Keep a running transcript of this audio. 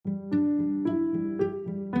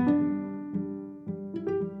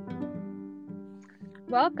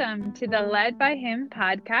Welcome to the Led by Him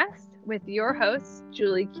podcast with your hosts,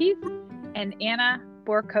 Julie Keith and Anna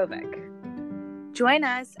Borkovic. Join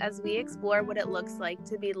us as we explore what it looks like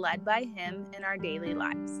to be led by Him in our daily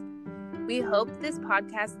lives. We hope this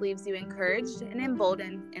podcast leaves you encouraged and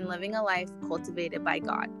emboldened in living a life cultivated by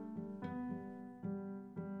God.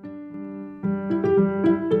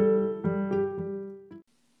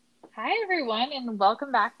 Hi, everyone, and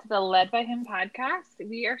welcome back to the Led by Him podcast.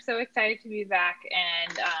 We are so excited to be back,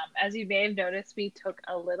 and as you may have noticed, we took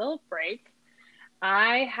a little break.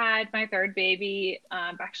 I had my third baby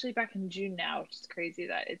actually back in June now, which is crazy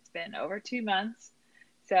that it's been over 2 months.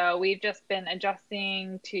 So we've just been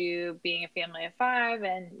adjusting to being a family of 5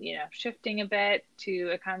 and, shifting a bit to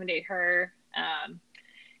accommodate her.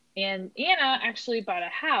 And Anna actually bought a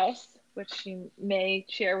house, which she may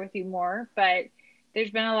share with you more, but there's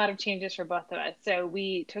been a lot of changes for both of us. So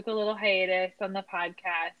we took a little hiatus on the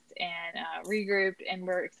podcast and regrouped, and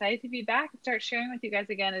we're excited to be back and start sharing with you guys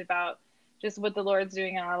again about just what the Lord's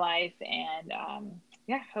doing in our life, and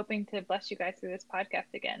hoping to bless you guys through this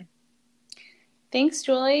podcast again. Thanks,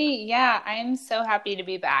 Julie. Yeah, I'm so happy to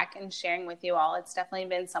be back and sharing with you all. It's definitely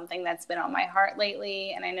been something that's been on my heart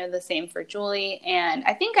lately, and I know the same for Julie. And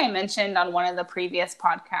I think I mentioned on one of the previous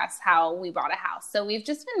podcasts how we bought a house. So we've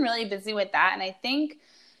just been really busy with that. And I think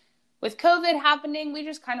with COVID happening, we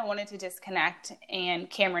just kind of wanted to disconnect, and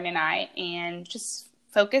Cameron and I, and just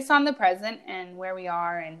focus on the present and where we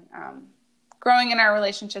are, and growing in our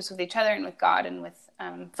relationships with each other and with God and with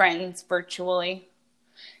friends virtually,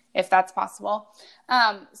 if that's possible.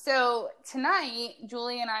 So tonight,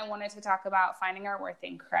 Julie and I wanted to talk about finding our worth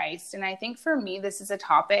in Christ. And I think for me, this is a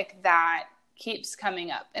topic that keeps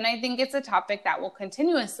coming up. And I think it's a topic that will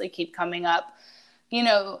continuously keep coming up,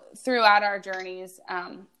 throughout our journeys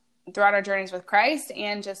with Christ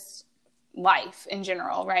and just life in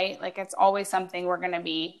general, right? Like it's always something we're going to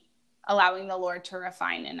be allowing the Lord to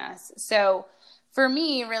refine in us. So for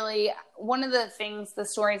me, really, one of the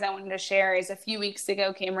stories I wanted to share is a few weeks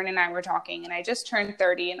ago, Cameron and I were talking, and I just turned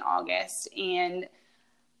 30 in August. And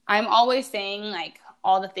I'm always saying like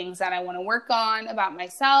all the things that I want to work on about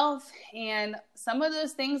myself. And some of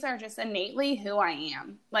those things are just innately who I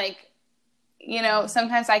am. Like,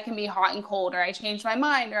 sometimes I can be hot and cold, or I change my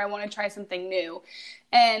mind, or I want to try something new.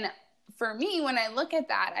 And for me, when I look at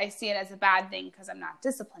that, I see it as a bad thing because I'm not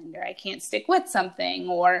disciplined, or I can't stick with something,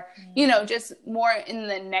 or, just more in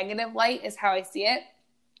the negative light is how I see it.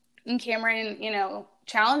 And Cameron,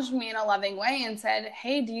 challenged me in a loving way and said,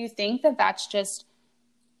 hey, do you think that that's just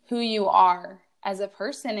who you are as a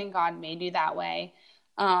person and God made you that way?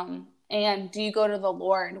 And do you go to the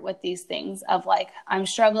Lord with these things of like, I'm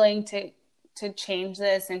struggling to change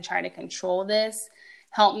this and try to control this?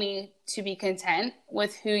 Help me to be content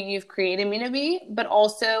with who you've created me to be, but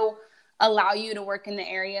also allow you to work in the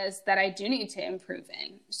areas that I do need to improve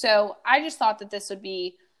in. So I just thought that this would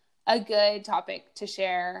be a good topic to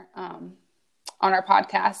share on our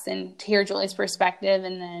podcast and to hear Julie's perspective,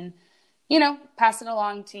 and then, pass it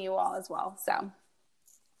along to you all as well. So.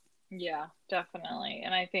 Yeah, definitely.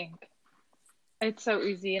 And I think it's so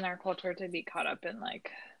easy in our culture to be caught up in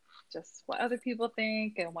like just what other people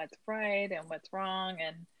think and what's right and what's wrong.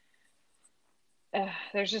 And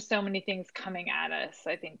there's just so many things coming at us,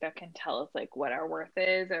 I think, that can tell us like what our worth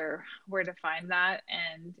is or where to find that.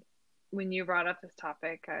 And when you brought up this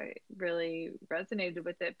topic, I really resonated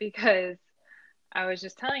with it because I was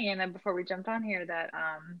just telling Anna before we jumped on here that,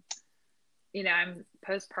 I'm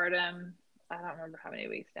postpartum. I don't remember how many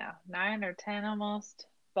weeks now, 9 or 10 almost,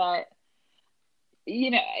 but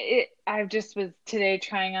I just was today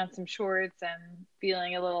trying on some shorts and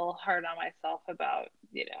feeling a little hard on myself about,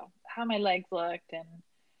 how my legs looked, and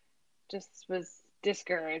just was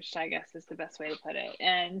discouraged, I guess is the best way to put it.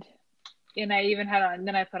 And I even had on,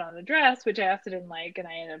 then I put on a dress, which I also didn't like. And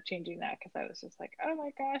I ended up changing that because I was just like, oh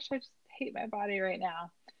my gosh, I just hate my body right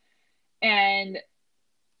now. And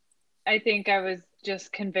I think I was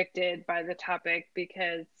just convicted by the topic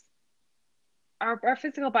because our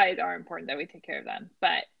physical bodies are important, that we take care of them,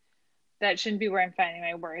 but that shouldn't be where I'm finding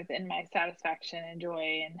my worth and my satisfaction and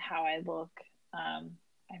joy and how I look.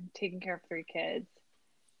 I'm taking care of 3 kids,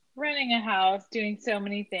 running a house, doing so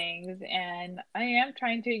many things, and I am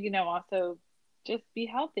trying to, also just be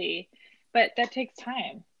healthy, but that takes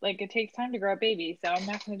time. Like, it takes time to grow a baby, so I'm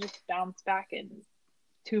not going to just bounce back in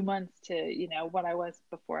 2 months to, what I was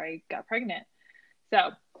before I got pregnant.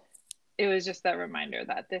 So it was just that reminder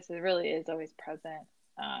that this really is always present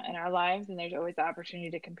in our lives, and there's always the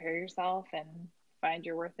opportunity to compare yourself and find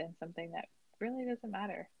your worth in something that really doesn't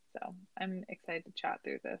matter. So I'm excited to chat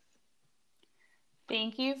through this.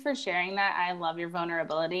 Thank you for sharing that. I love your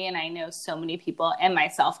vulnerability. And I know so many people and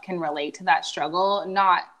myself can relate to that struggle.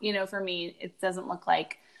 Not, for me, it doesn't look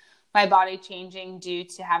like my body changing due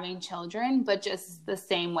to having children, but just the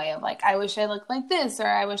same way of like, I wish I looked like this, or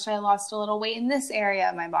I wish I lost a little weight in this area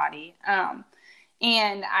of my body.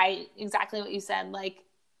 And exactly what you said, like,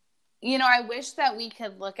 I wish that we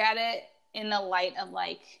could look at it in the light of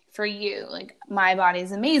like, for you, like my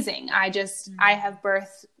body's amazing. I have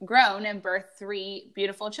grown and birthed 3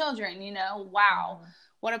 beautiful children, wow,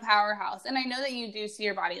 what a powerhouse. And I know that you do see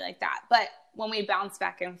your body like that, but when we bounce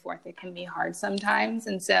back and forth, it can be hard sometimes.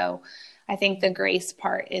 And so I think the grace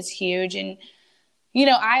part is huge. And,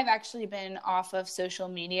 I've actually been off of social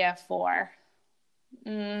media for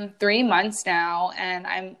 3 months now, and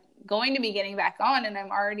I'm going to be getting back on, and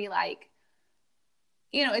I'm already like,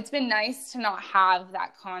 it's been nice to not have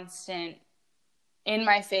that constant in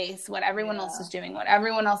my face, what everyone else is doing, what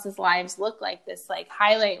everyone else's lives look like, this like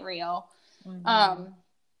highlight reel.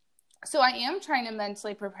 So I am trying to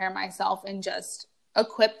mentally prepare myself and just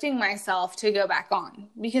equipping myself to go back on,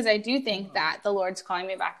 because I do think that the Lord's calling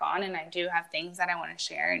me back on, and I do have things that I want to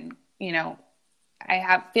share. And,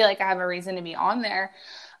 feel like I have a reason to be on there.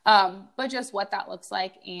 But just what that looks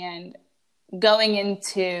like, and going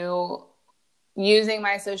into using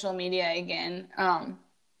my social media again,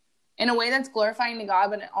 in a way that's glorifying to God,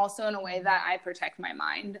 but also in a way that I protect my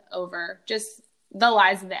mind over just the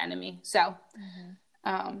lies of the enemy. So,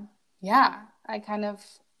 I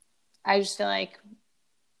just feel like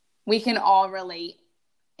we can all relate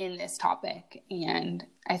in this topic. And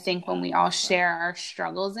I think when we all share our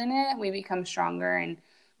struggles in it, we become stronger and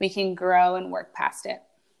we can grow and work past it.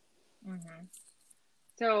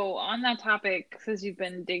 So on that topic, since you've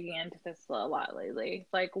been digging into this a lot lately,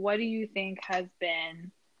 like what do you think has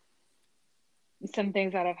been some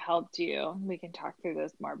things that have helped you? We can talk through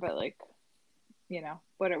this more, but like,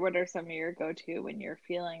 what are some of your go-to when you're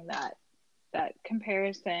feeling that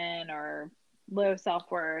comparison or low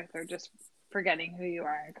self-worth or just forgetting who you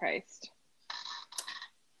are in Christ?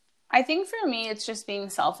 I think for me, it's just being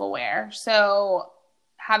self-aware. So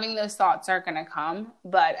having those thoughts are going to come,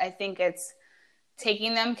 but I think it's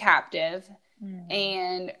taking them captive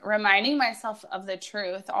and reminding myself of the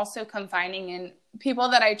truth, also confiding in people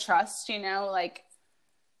that I trust, like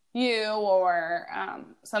you or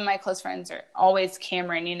some of my close friends are always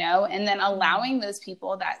Cameron, and then allowing those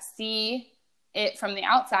people that see it from the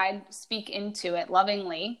outside speak into it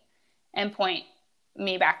lovingly and point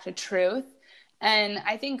me back to truth. And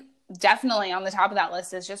I think definitely on the top of that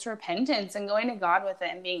list is just repentance and going to God with it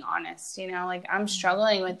and being honest, like I'm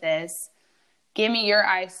struggling with this. Give me your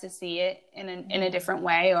eyes to see it in a different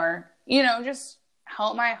way, or, just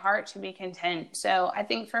help my heart to be content. So I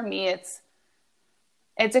think for me, it's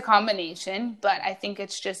a combination, but I think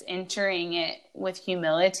it's just entering it with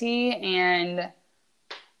humility and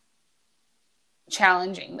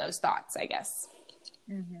challenging those thoughts, I guess.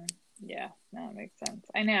 Yeah, that makes sense.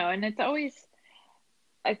 I know. And it's always,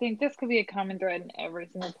 I think this could be a common thread in every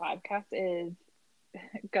single podcast is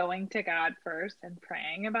going to God first and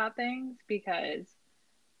praying about things, because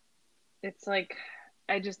it's like,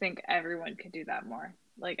 I just think everyone could do that more.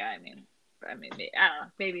 Like, I mean, I don't know,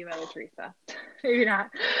 maybe Mother Teresa, maybe not,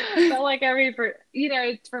 but like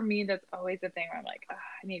it's for me, that's always the thing where I'm like,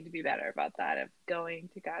 I need to be better about that, of going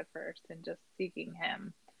to God first and just seeking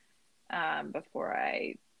Him before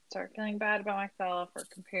I start feeling bad about myself or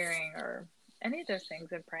comparing or any of those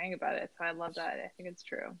things, and praying about it. So I love that. I think it's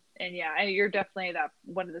true. And yeah, you're definitely that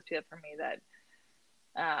one of those people for me that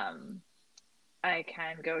I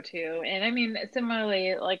can go to. And I mean,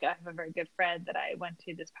 similarly, like I have a very good friend that I went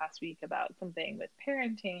to this past week about something with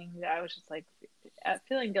parenting that I was just like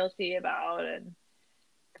feeling guilty about, and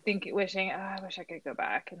wishing, I wish I could go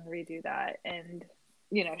back and redo that. And,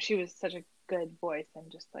 she was such a good voice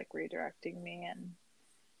and just like redirecting me. And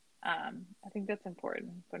I think that's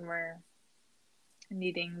important when we're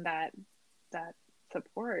needing that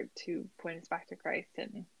support to point us back to Christ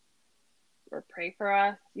and or pray for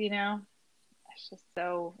us, it's just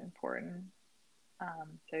so important.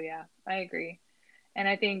 So yeah, I agree. And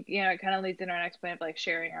I think, it kind of leads into our next point of like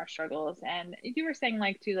sharing our struggles. And you were saying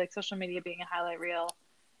like too, like social media being a highlight reel.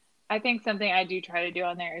 I think something I do try to do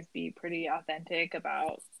on there is be pretty authentic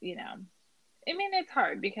about, I mean, it's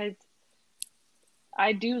hard because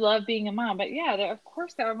I do love being a mom, but yeah, of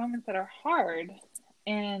course there are moments that are hard.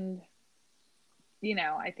 And,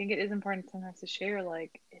 I think it is important sometimes to share,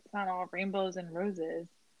 like, it's not all rainbows and roses,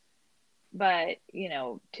 but,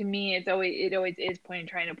 to me, it always is trying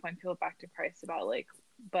to point people back to Christ about like,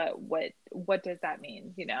 but what does that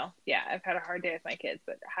mean? Yeah, I've had a hard day with my kids,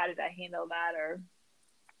 but how did I handle that? Or,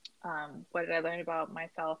 What did I learn about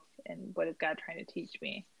myself, and what is God trying to teach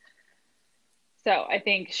me? So I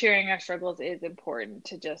think sharing our struggles is important,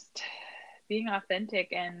 to just being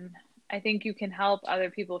authentic. And I think you can help other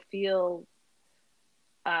people feel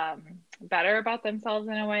better about themselves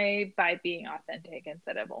in a way by being authentic,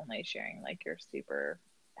 instead of only sharing like your super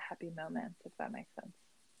happy moments, if that makes sense.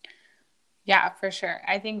 Yeah, for sure.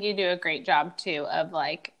 I think you do a great job too of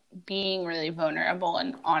like being really vulnerable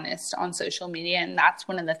and honest on social media. And that's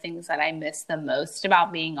one of the things that I miss the most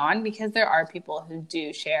about being on, because there are people who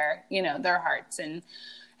do share, you know, their hearts and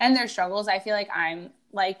their struggles. I feel like I'm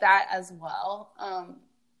like that as well.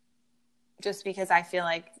 Just because I feel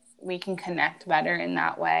like we can connect better in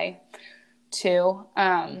that way too.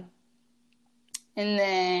 And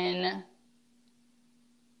then,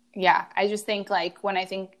 yeah, I just think like when I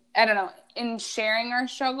don't know, in sharing our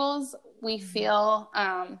struggles, we feel,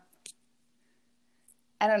 I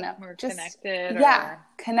don't know, More just connected. Yeah, Or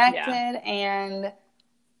connected, and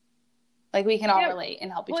like we can all relate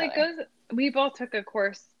and help each well, other. we both took a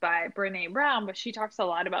course by Brene Brown, but she talks a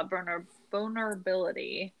lot about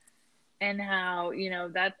vulnerability, and how,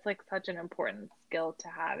 that's like such an important skill to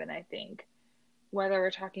have. And I think whether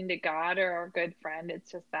we're talking to God or our good friend,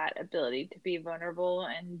 it's just that ability to be vulnerable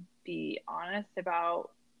and be honest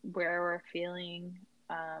about where we're feeling,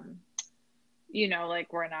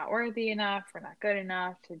 like we're not worthy enough, we're not good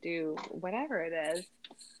enough to do whatever it is.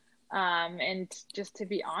 And just to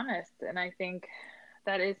be honest. And I think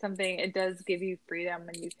that is something, it does give you freedom,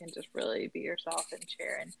 and you can just really be yourself and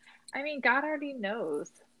share. And I mean, God already knows,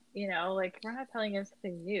 like we're not telling him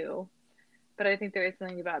something new, but I think there is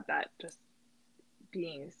something about that, just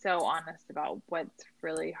being so honest about what's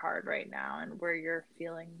really hard right now and where you're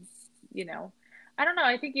feeling, you know, I don't know.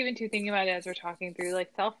 I think even too, thinking about it as we're talking through,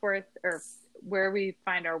 like self-worth, or where we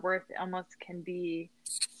find our worth, almost can be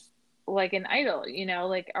like an idol,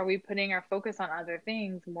 like are we putting our focus on other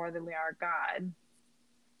things more than we are God?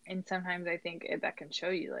 And sometimes I think that can show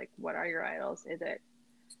you, like, what are your idols?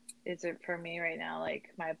 Is it for me right now, like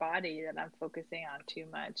my body that I'm focusing on too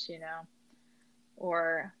much,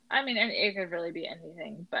 or I mean, and it could really be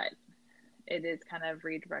anything, but it is kind of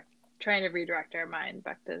trying to redirect our mind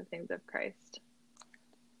back to the things of Christ.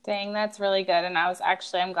 Dang, that's really good. And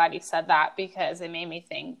I'm glad you said that, because it made me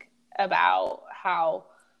think about how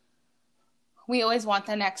we always want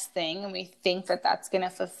the next thing, and we think that that's going to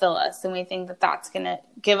fulfill us, and we think that that's going to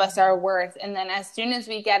give us our worth. And then as soon as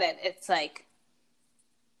we get it, it's like,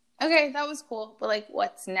 okay, that was cool, but like,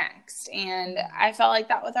 what's next? And I felt like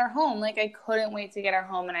that with our home. Like, I couldn't wait to get our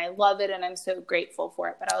home, and I love it, and I'm so grateful for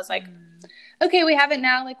it. But I was like, okay, we have it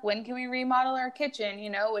now. Like, when can we remodel our kitchen?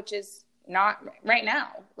 Which is not right now.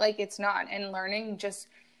 Like, it's not. And learning just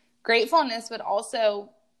gratefulness, but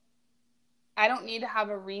also I don't need to have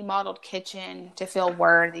a remodeled kitchen to feel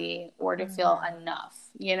worthy or to feel enough,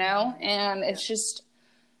 And it's just,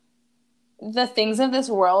 the things of this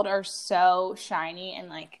world are so shiny and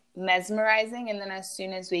like mesmerizing. And then as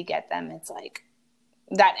soon as we get them, it's like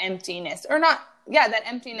that emptiness, or not. Yeah. That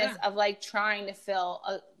emptiness of like trying to fill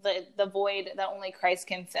the void that only Christ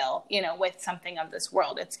can fill, with something of this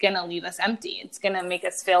world. It's going to leave us empty. It's going to make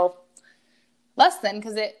us feel less than,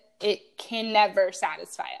 because it can never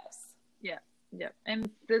satisfy us. Yeah. Yeah. And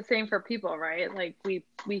the same for people, right? Like we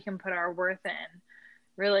can put our worth in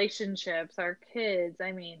relationships, our kids.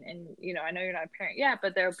 I mean, and I know you're not a parent yet,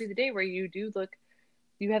 but there'll be the day where you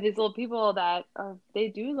have these little people that they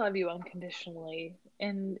do love you unconditionally.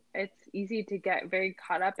 And it's easy to get very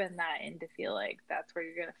caught up in that, and to feel like that's where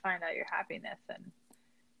you're going to find out your happiness, and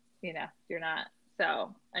you're not.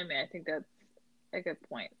 So, I mean, I think that's a good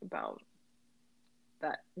point about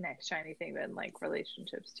that next shiny thing, than like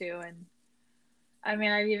relationships too. And I mean,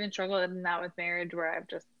 I've even struggled in that with marriage, where I've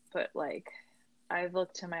just put like, I've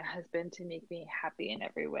looked to my husband to make me happy in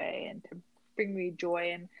every way and to bring me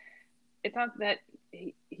joy. And it's not that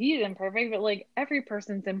he is imperfect, but like every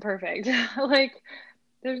person's imperfect. Like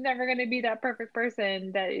there's never going to be that perfect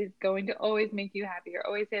person that is going to always make you happy, or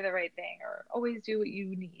always say the right thing, or always do what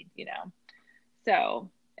you need, So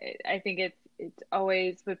I think it's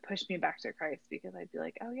always would push me back to Christ, because I'd be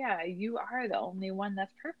like, oh yeah, you are the only one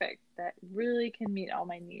that's perfect, that really can meet all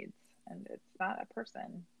my needs. And it's not a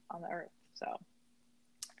person on the earth. So,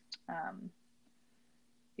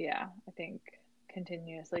 yeah, I think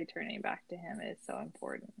continuously turning back to him is so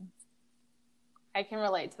important. I can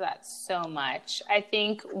relate to that so much. I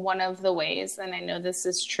think one of the ways, and I know this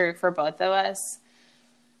is true for both of us,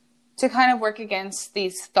 to kind of work against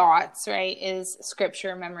these thoughts, right, is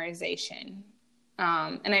scripture memorization.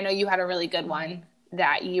 And I know you had a really good one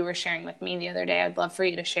that you were sharing with me the other day. I'd love for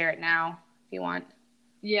you to share it now if you want.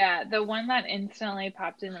 Yeah, the one that instantly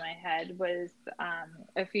popped into my head was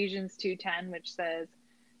Ephesians 2:10, which says,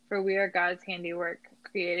 "For we are God's handiwork,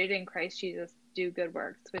 created in Christ Jesus to do good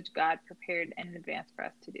works, which God prepared in advance for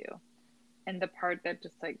us to do." And the part that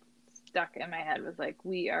just like stuck in my head was like,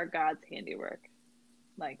 "We are God's handiwork."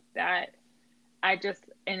 Like that,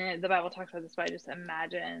 the Bible talks about this, but I just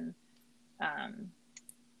imagine um,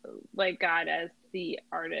 like God as the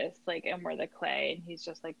artist, like, and we're the clay, and He's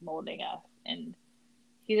just like molding us, and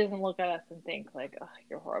He doesn't look at us and think like, "Oh,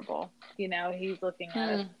 you're horrible." He's looking at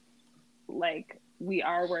us Hmm. like we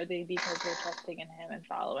are worthy because we're trusting in Him and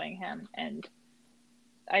following Him. And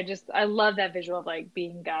I love that visual of like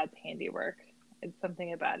being God's handiwork. It's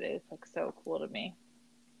something about it. It's like so cool to me.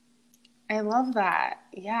 I love that.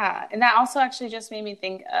 Yeah. And that also actually just made me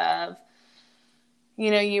think of,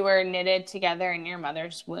 you were knitted together in your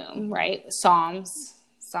mother's womb, right? Psalms.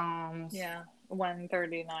 Yeah,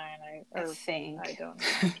 139. I Or I think. don't know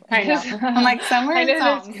which I one it know. is. I'm like, somewhere I in know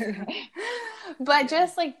that's Psalms. good. But Yeah.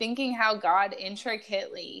 just like thinking how God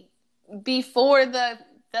intricately, before the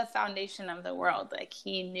foundation of the world, like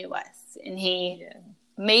He knew us and He Yeah.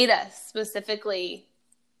 made us specifically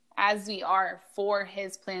as we are for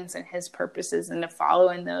His plans and His purposes and to follow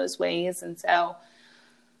in those ways. And so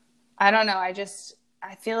I don't know.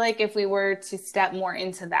 I feel like if we were to step more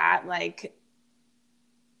into that, like,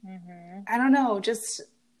 Mm-hmm. I don't know, just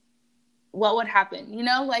what would happen,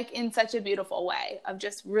 like in such a beautiful way of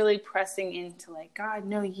just really pressing into like, God,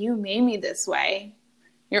 no, you made me this way.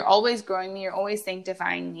 You're always growing me. You're always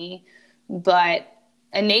sanctifying me. But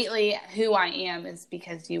innately who I am is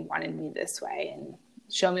because you wanted me this way and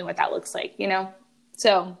show me what that looks like.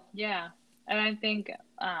 So Yeah. And I think,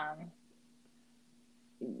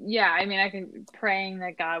 yeah, I mean, I can praying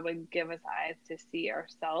that God would give us eyes to see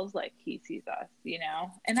ourselves like He sees us.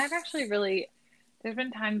 And I've actually there's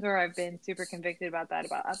been times where I've been super convicted about that,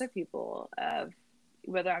 about other people, of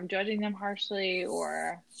whether I'm judging them harshly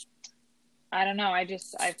or I don't know. I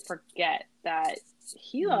forget that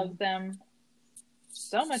He loves them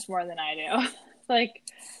so much more than I do. Like,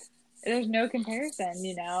 there's no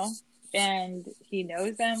comparison. And He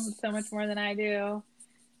knows them so much more than I do.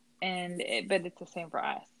 But it's the same for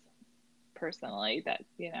us personally, that,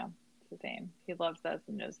 it's the same. He loves us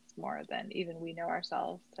and knows us more than even we know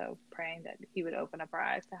ourselves. So praying that He would open up our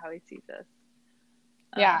eyes to how He sees us.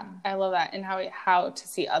 yeah, I love that. And how to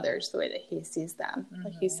see others the way that He sees them,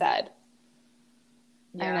 like you Mm-hmm. said.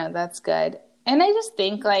 I Yeah. know, that's good. And I just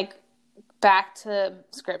think like back to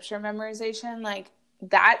scripture memorization, like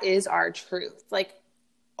that is our truth. Like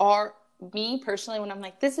me personally, when I'm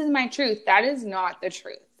like, this is my truth, that is not the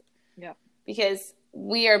truth. Yep. Because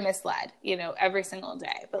we are misled, every single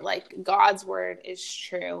day. But like God's word is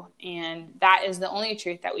true. And that is the only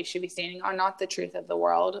truth that we should be standing on, not the truth of the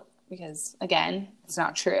world, because again, it's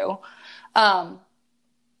not true.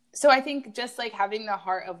 So I think just like having the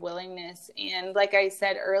heart of willingness, and like I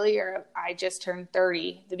said earlier, I just turned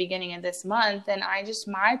 30 the beginning of this month, and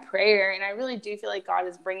my prayer, and I really do feel like God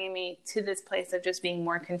is bringing me to this place of just being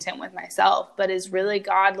more content with myself, but is really,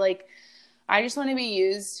 God, like, I just want to be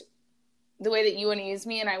used the way that you want to use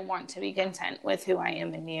me, and I want to be content with who I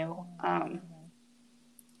am in you. And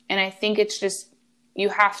I think it's just, you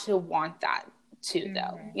have to want that too,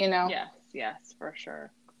 though, Yes, for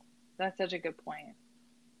sure. That's such a good point.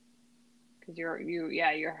 Because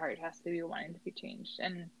your heart has to be wanting to be changed.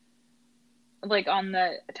 And like on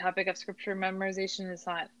the topic of scripture memorization,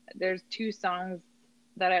 there's two songs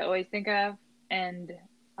that I always think of, and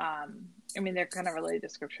I mean they're kind of related to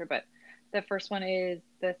scripture, but the first one is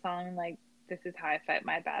the song like "This Is How I Fight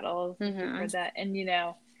My Battles." If you've heard that, and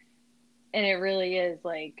and it really is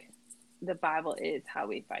like the Bible is how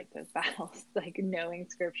we fight those battles, like knowing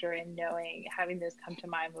scripture and having those come to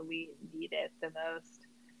mind when we need it the most.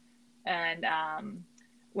 And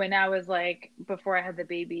when I was like, before I had the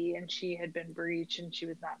baby and she had been breech and she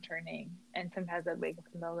was not turning, and sometimes I'd wake up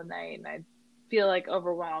in the middle of the night and I'd feel like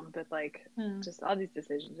overwhelmed with like just all these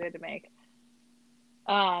decisions we had to make.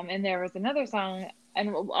 And there was another song,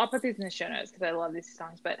 and I'll put these in the show notes because I love these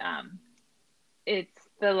songs, but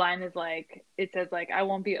the line is like, it says like, "I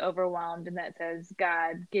won't be overwhelmed," and that says,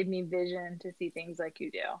 "God, give me vision to see things like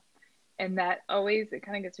you do." And that always, it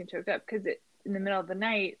kind of gets me choked up because in the middle of the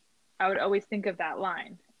night, I would always think of that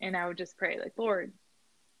line, and I would just pray like, "Lord,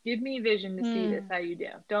 give me vision to see this how you do.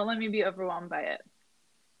 Don't let me be overwhelmed by it."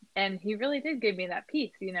 And He really did give me that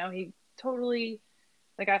peace. He totally,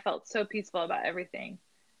 like, I felt so peaceful about everything.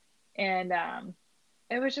 And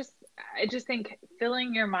it was just, I just think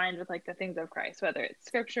filling your mind with like the things of Christ, whether it's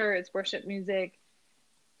scripture, it's worship music,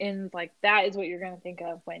 and like that is what you're going to think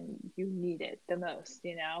of when you need it the most.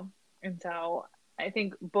 And so I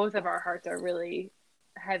think both of our hearts are really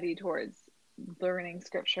heavy towards learning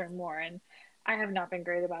scripture more. And I have not been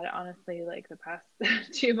great about it, honestly, like the past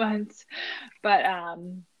 2 months. But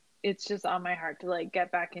it's just on my heart to like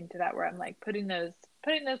get back into that where I'm like putting those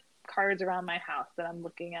cards around my house that I'm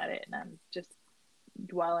looking at it and I'm just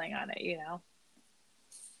dwelling on it, you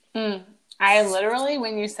know? I literally,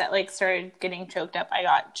 when you said like started getting choked up, I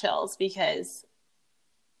got chills because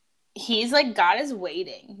he's like, God is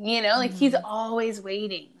waiting, you know, like he's always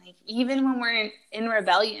waiting. Like even when we're in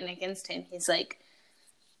rebellion against him, he's like,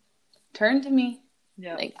 turn to me.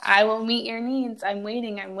 Yeah. Like, I will meet your needs. I'm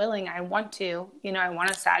waiting. I'm willing. I want to, you know, I want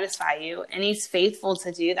to satisfy you. And he's faithful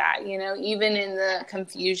to do that, you know, even in the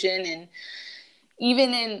confusion and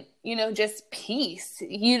even in, you know, just peace.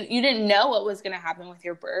 You didn't know what was going to happen with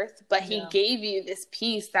your birth, but he gave you this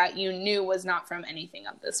peace that you knew was not from anything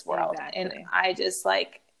of this world. Exactly. And I just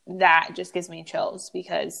like, that just gives me chills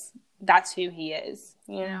because that's who he is,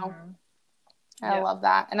 you know? I love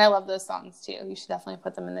that. And I love those songs too. You should definitely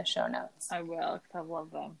put them in the show notes. I will, because I love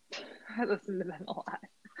them. I listen to them a lot.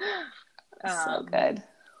 So good.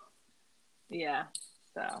 Yeah.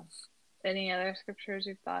 So, any other scriptures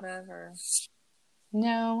you've thought of, or?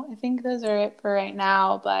 No, I think those are it for right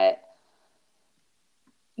now. But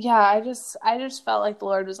yeah, I just felt like the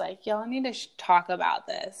Lord was like, y'all need to talk about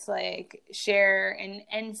this, like share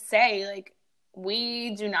and say, like,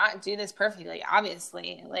 we do not do this perfectly,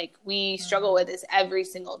 obviously. Like, we struggle with this every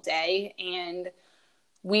single day, and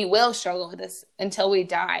we will struggle with this until we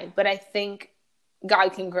die. But I think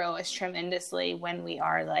God can grow us tremendously when we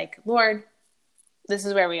are like, Lord, this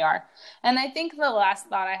is where we are. And I think the last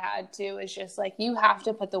thought I had too is just like, you have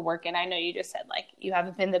to put the work in. I know you just said like, you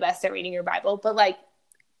haven't been the best at reading your Bible, but like,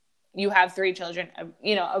 you have 3 children,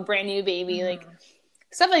 you know, a brand new baby, like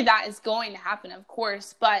stuff like that is going to happen, of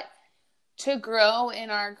course. But to grow in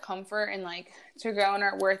our comfort and like to grow in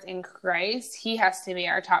our worth in Christ, he has to be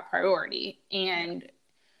our top priority. And,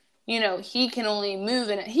 you know, he can only move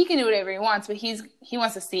and he can do whatever he wants, but he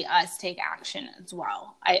wants to see us take action as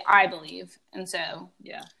well. I believe. And so,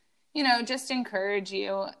 you know, just encourage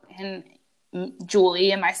you and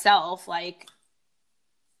Julie and myself, like,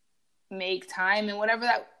 make time and whatever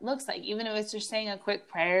that looks like, even if it's just saying a quick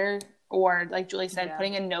prayer or like Julie said,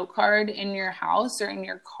 putting a note card in your house or in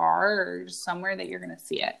your car or somewhere that you're going to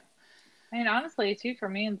see it. I mean, honestly too, for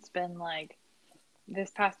me, it's been like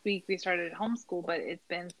this past week we started homeschool, but it's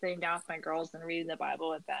been sitting down with my girls and reading the Bible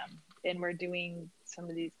with them. And we're doing some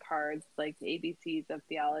of these cards, like the ABCs of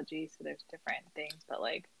theology. So there's different things, but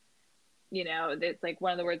like, you know, it's like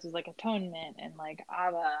one of the words is like atonement and like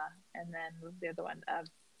Abba, and then the other one of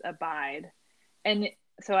abide. And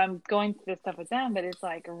so I'm going through this stuff with them, but it's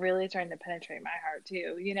like really starting to penetrate my heart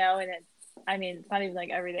too, you know. And it's, I mean, it's not even like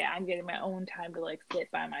every day I'm getting my own time to like sit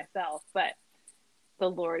by myself, but the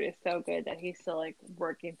Lord is so good that he's still like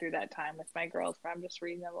working through that time with my girls where I'm just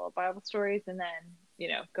reading them little Bible stories and then, you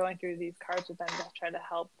know, going through these cards with them to try to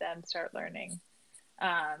help them start learning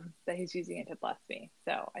that he's using it to bless me.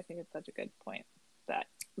 So I think it's such a good point that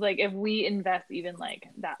like if we invest even like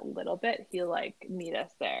that little bit, he'll like meet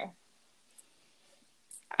us there.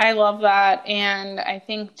 I love that. And I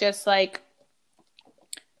think just like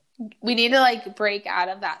we need to like break out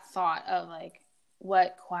of that thought of like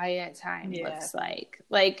what quiet time looks like.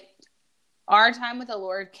 Like our time with the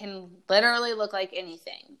Lord can literally look like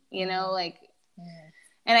anything, you know, like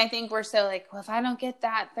and I think we're so like, well, if I don't get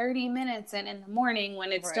that 30 minutes in the morning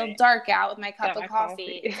when it's still dark out with my cup of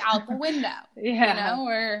coffee, it's out the window, you know,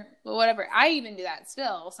 or whatever. I even do that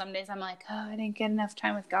still. Some days I'm like, oh, I didn't get enough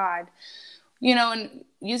time with God, you know, and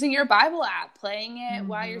using your Bible app, playing it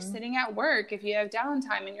while you're sitting at work, if you have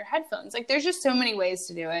downtime in your headphones, like there's just so many ways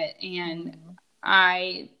to do it. And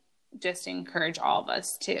I just encourage all of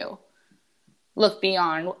us to look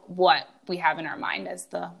beyond what we have in our mind as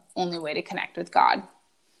the only way to connect with God.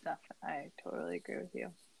 I totally agree with you.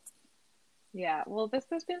 Yeah, well, this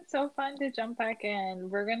has been so fun to jump back in.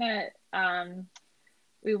 We're gonna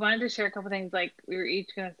we wanted to share a couple things, like we were each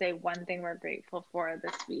gonna say one thing we're grateful for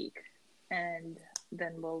this week, and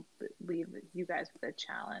then we'll leave you guys with a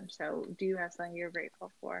challenge. So do you have something you're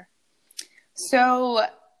grateful for? So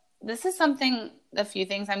this is a few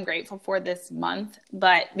things I'm grateful for this month,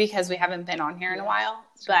 but because we haven't been on here in a while,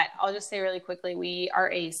 but I'll just say really quickly, our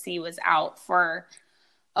AC was out for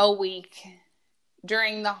a week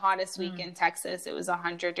during the hottest week in Texas. It was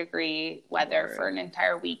 100-degree weather for an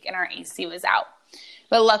entire week and our AC was out.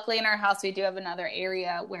 But luckily in our house, we do have another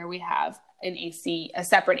area where we have a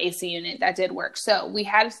separate AC unit that did work. So we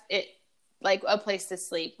had it like a place to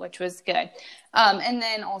sleep, which was good. And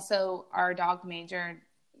then also our dog Major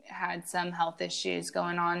had some health issues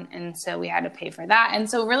going on, and so we had to pay for that. And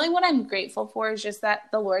so really what I'm grateful for is just that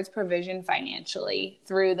the Lord's provision financially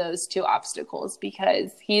through those two obstacles,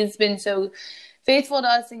 because he's been so faithful to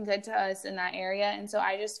us and good to us in that area. And so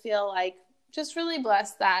I just feel like just really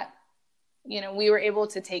blessed that, we were able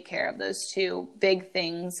to take care of those two big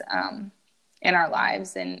things in our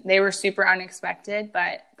lives. And they were super unexpected,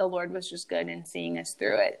 but the Lord was just good in seeing us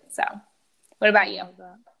through it. So what about you?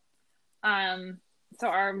 So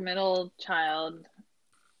our middle child,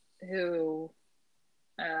 who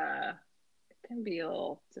can be a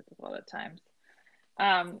little difficult at times.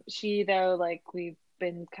 She, though, like, we've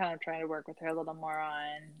been kind of trying to work with her a little more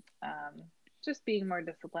on just being more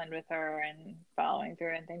disciplined with her and following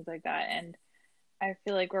through and things like that. And I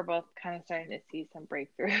feel like we're both kind of starting to see some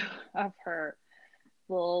breakthrough of her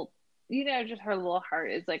little, just her little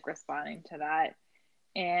heart is like responding to that.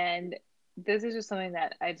 And this is just something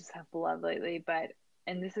that I just have loved lately,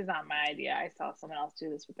 and this is not my idea. I saw someone else do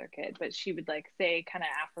this with their kid, but she would like say kind of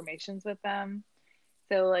affirmations with them.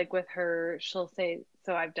 So like with her, she'll say,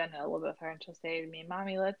 so I've done it a little bit with her, and she'll say to me,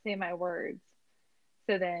 "Mommy, let's say my words."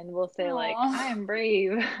 So then we'll say, Aww. like, "I am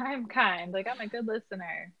brave, I'm kind, like I'm a good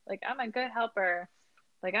listener, like I'm a good helper,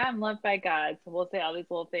 like I'm loved by God." So we'll say all these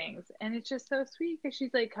little things. And it's just so sweet because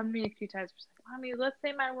she's like come to me a few times. She's like, "Mommy, let's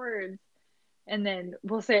say my words." And then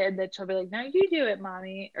we'll say it, and then she'll be like, "No, you do it,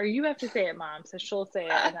 Mommy," or "You have to say it, Mom." So she'll say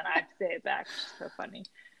it, and then I have to say it back. It's so funny.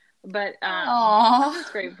 But I'm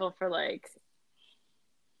just grateful for like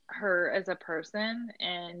her as a person,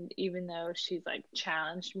 and even though she's like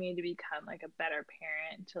challenged me to become like a better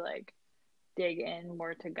parent, to like dig in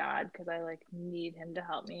more to God, because I like need him to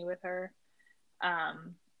help me with her.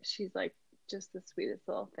 She's like just the sweetest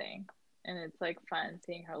little thing, and it's like fun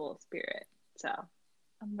seeing her little spirit. So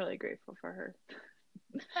I'm really grateful for her.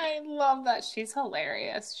 I love that. She's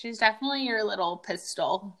hilarious. She's definitely your little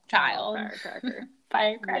pistol child. Firecracker.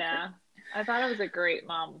 Firecracker. Yeah. I thought I was a great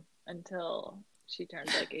mom until she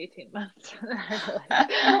turned like 18 months.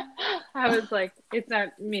 I was like, it's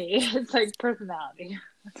not me. It's like personality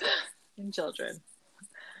in children.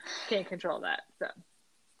 Can't control that. So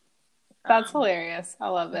that's hilarious. I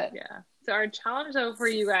love it. Yeah. So our challenge, though, for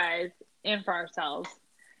you guys and for ourselves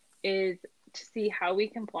is to see how we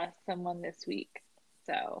can bless someone this week.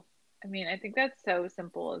 So, I mean, I think that's so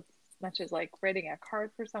simple, as much as like writing a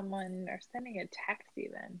card for someone or sending a text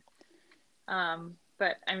even.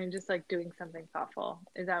 But I mean, just like doing something thoughtful.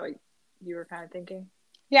 Is that what you were kind of thinking?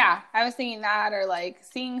 Yeah, I was thinking that, or like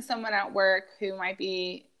seeing someone at work who might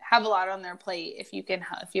have a lot on their plate. If you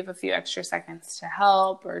have a few extra seconds to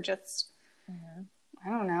help, or just, I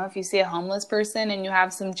don't know, if you see a homeless person and you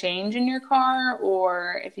have some change in your car,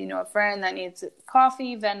 or if you know a friend that needs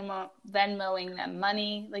coffee, Venmoing them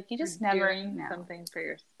money. Like, you just never know. Something for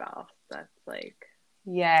your spouse that's like,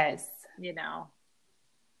 yes,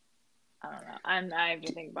 I don't know. I have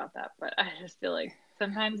to think about that, but I just feel like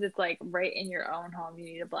sometimes it's like right in your own home, you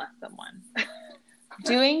need to bless someone.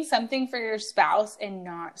 Doing something for your spouse and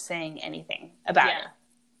not saying anything about it.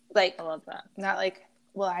 Like, I love that. Not like,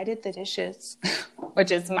 well, I did the dishes,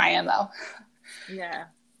 which is my MO. Yeah.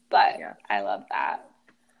 But I love that.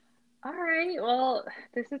 All right. Well,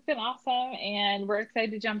 this has been awesome, and we're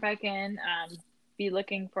excited to jump back in. Be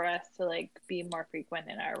looking for us to like be more frequent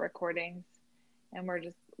in our recordings, and we're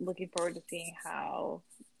just looking forward to seeing how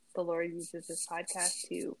the Lord uses this podcast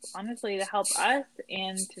to help us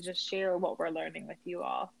and to just share what we're learning with you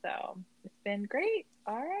all. So it's been great.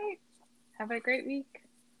 All right. Have a great week.